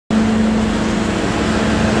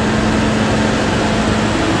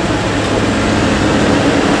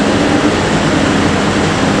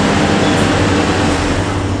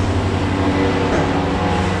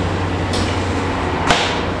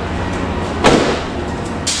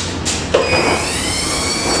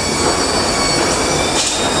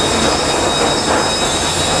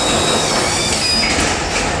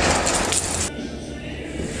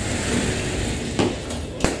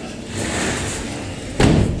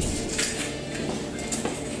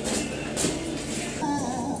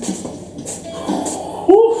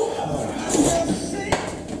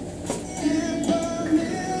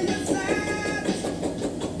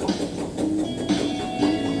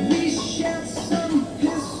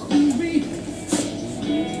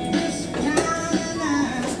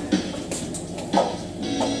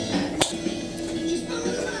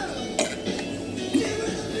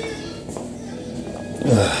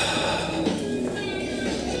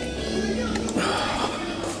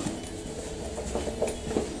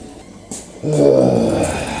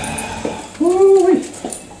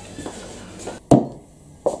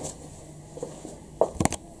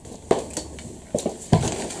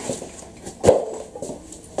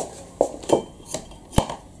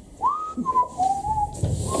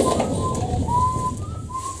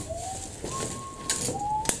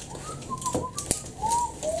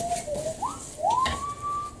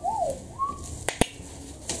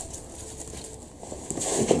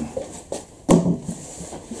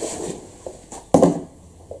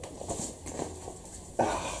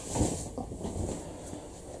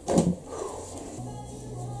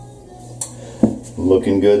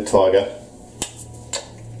Looking good, Tiger.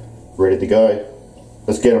 Ready to go.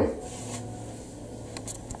 Let's get them.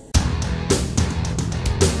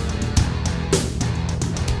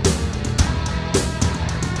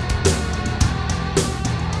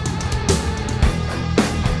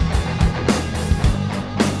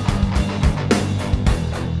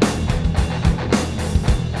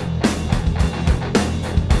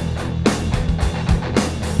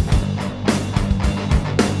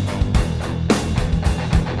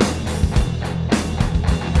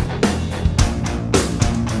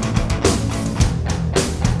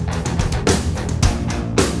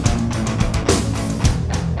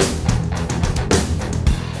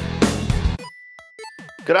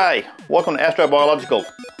 G'day, welcome to AstroBiological.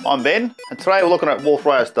 I'm Ben, and today we're looking at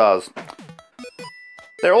Wolf-Rayet stars.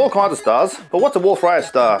 There are all kinds of stars, but what's a Wolf-Rayet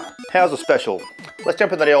star? How's it special? Let's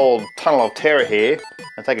jump into the old tunnel of terror here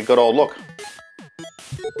and take a good old look.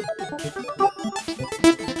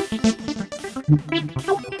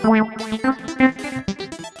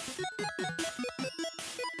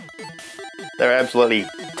 There are absolutely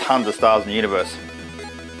tons of stars in the universe.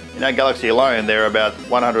 In our galaxy alone, there are about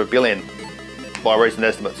 100 billion. By recent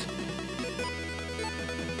estimates.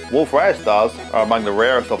 Wolf-Rayet stars are among the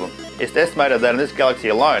rarest of them. It's estimated that in this galaxy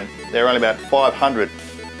alone there are only about 500.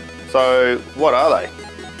 So what are they?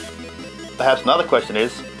 Perhaps another question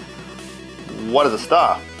is, what is a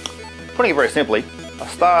star? Putting it very simply, a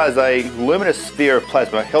star is a luminous sphere of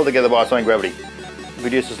plasma held together by its own gravity. It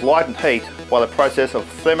produces light and heat by the process of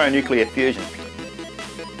thermonuclear fusion.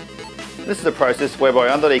 This is a process whereby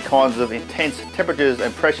under the kinds of intense temperatures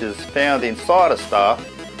and pressures found inside a star,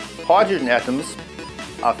 hydrogen atoms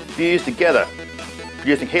are fused together,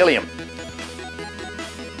 producing helium.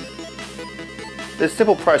 This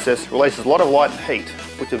simple process releases a lot of light and heat,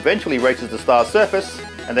 which eventually reaches the star's surface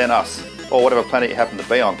and then us, or whatever planet you happen to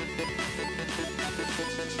be on.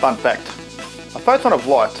 Fun fact, a photon of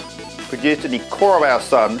light produced in the core of our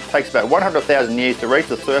sun takes about 100,000 years to reach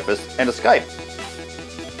the surface and escape.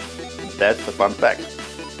 That's the fun fact.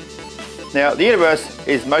 Now, the universe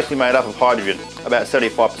is mostly made up of hydrogen, about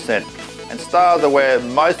 75%, and stars are where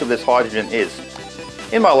most of this hydrogen is.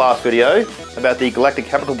 In my last video about the galactic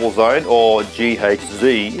habitable zone, or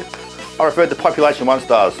GHZ, I referred to population 1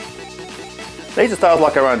 stars. These are stars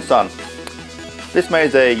like our own sun. This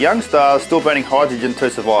means they're young stars still burning hydrogen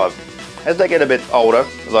to survive. As they get a bit older,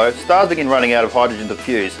 though, stars begin running out of hydrogen to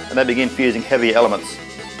fuse, and they begin fusing heavier elements.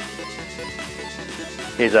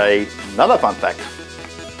 Here's another fun fact.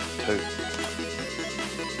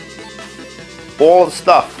 All of the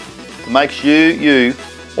stuff that makes you,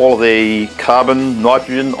 all of the carbon,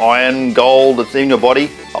 nitrogen, iron, gold that's in your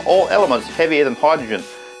body, are all elements heavier than hydrogen,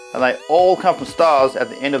 and they all come from stars at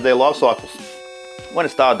the end of their life cycles. When a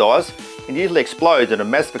star dies, it usually explodes in a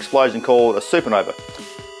massive explosion called a supernova.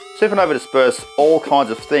 Supernova disperse all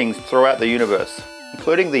kinds of things throughout the universe,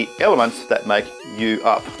 including the elements that make you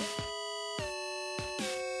up.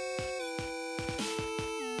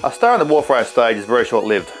 A star in the Wolf-Rayet stage is very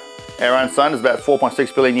short-lived. Our own sun is about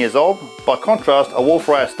 4.6 billion years old. By contrast, a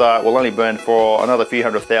Wolf-Rayet star will only burn for another few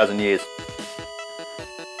 100,000 years.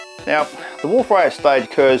 Now, the Wolf-Rayet stage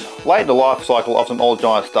occurs late in the life cycle of some old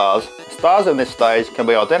giant stars. Stars in this stage can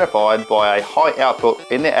be identified by a high output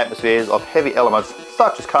in their atmospheres of heavy elements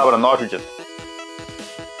such as carbon and nitrogen.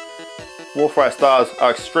 Wolf-Rayet stars are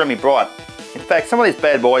extremely bright. In fact, some of these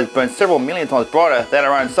bad boys burn several million times brighter than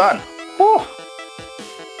our own sun. Whew.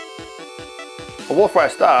 A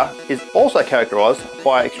Wolf-Rayet star is also characterised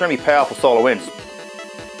by extremely powerful solar winds.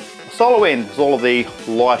 A solar wind is all of the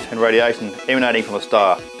light and radiation emanating from a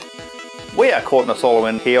star. We are caught in a solar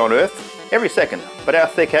wind here on Earth every second, but our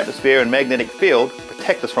thick atmosphere and magnetic field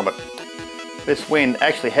protect us from it. This wind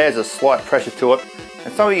actually has a slight pressure to it,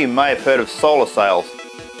 and some of you may have heard of solar sails,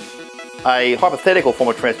 a hypothetical form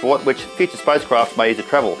of transport which future spacecraft may use to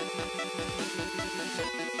travel.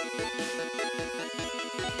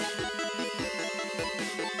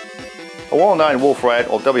 A well-known Wolf-Rayet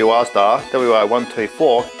or WR star,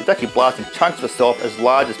 WR124, is actually blasting chunks of itself as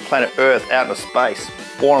large as planet Earth out into space,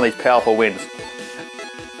 born on these powerful winds.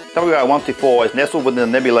 WR124 is nestled within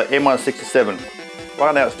the nebula M167.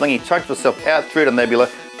 Right now it's flinging chunks of itself out through the nebula,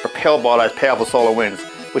 propelled by those powerful solar winds,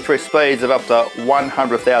 which reach speeds of up to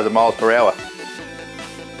 100,000 miles per hour.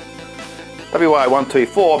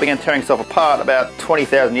 WR124 began tearing itself apart about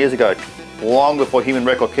 20,000 years ago, long before human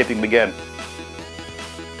record keeping began.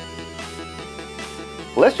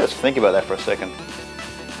 Let's just think about that for a second.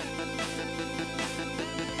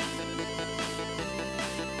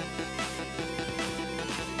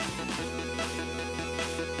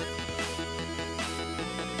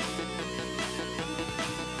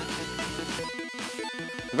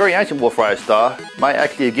 The very ancient Wolf-Rayet star may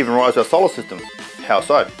actually have given rise to our solar system. How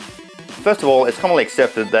so? First of all, it's commonly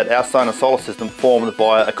accepted that our sun and solar system formed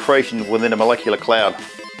via accretion within a molecular cloud.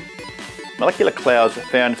 Molecular clouds are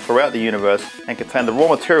found throughout the universe and contain the raw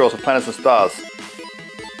materials of planets and stars.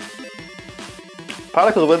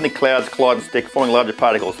 Particles within the clouds collide and stick, forming larger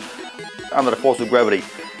particles under the force of gravity.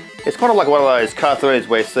 It's kind of like one of those cartoons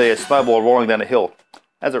where you see a snowball rolling down a hill.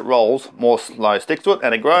 As it rolls, more snow sticks to it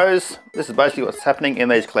and it grows. This is basically what's happening in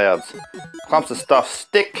these clouds. Clumps of stuff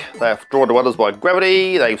stick, they are drawn to others by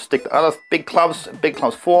gravity, they stick to other big clumps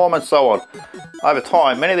form, and so on. Over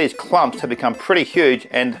time, many of these clumps have become pretty huge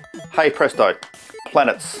and, hey presto,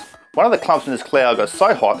 planets. One of the clumps in this cloud got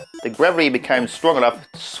so hot that gravity became strong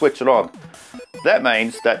enough to switch it on. That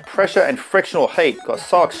means that pressure and frictional heat got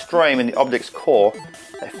so extreme in the object's core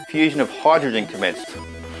that fusion of hydrogen commenced.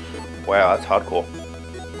 Wow, that's hardcore.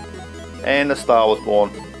 And the star was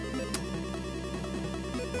born.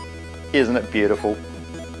 Isn't it beautiful?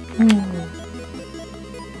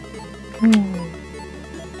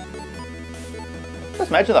 Just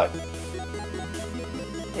imagine though,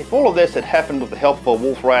 if all of this had happened with the help of a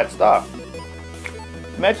Wolf-Rayet star.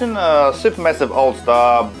 Imagine a supermassive old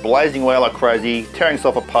star blazing away like crazy, tearing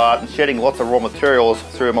itself apart and shedding lots of raw materials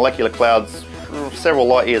through molecular clouds several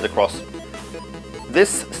light years across.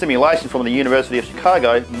 This simulation from the University of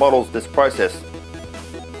Chicago models this process.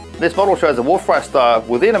 This model shows a Wolf-Rayet star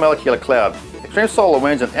within a molecular cloud. Extreme solar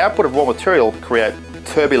winds and output of raw material create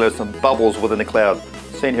turbulence and bubbles within the cloud,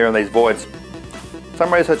 seen here in these voids.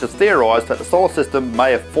 Some researchers theorised that the solar system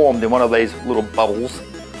may have formed in one of these little bubbles,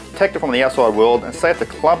 detected from the outside world and saved the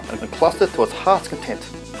clump and cluster to its heart's content.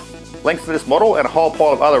 Links to this model and a whole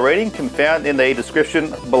pile of other reading can be found in the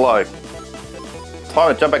description below.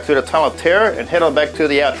 Time to jump back through the tunnel of terror and head on back to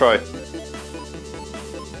the outro.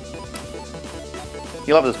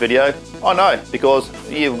 You love this video? I know, because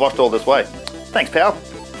you've watched all this way. Thanks, pal.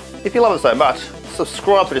 If you love it so much,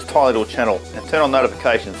 subscribe to this tiny little channel and turn on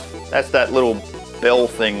notifications. That's that little bell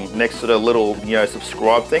thing next to the little,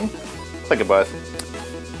 subscribe thing. Click it both.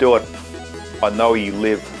 Do it. I know you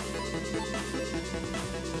live.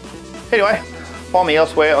 Anyway, find me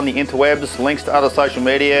elsewhere on the interwebs, links to other social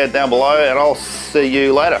media down below, and I'll see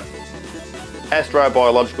you later.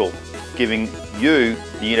 AstroBiological, giving you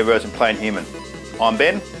the universe in plain human. I'm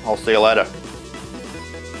Ben, I'll see you later.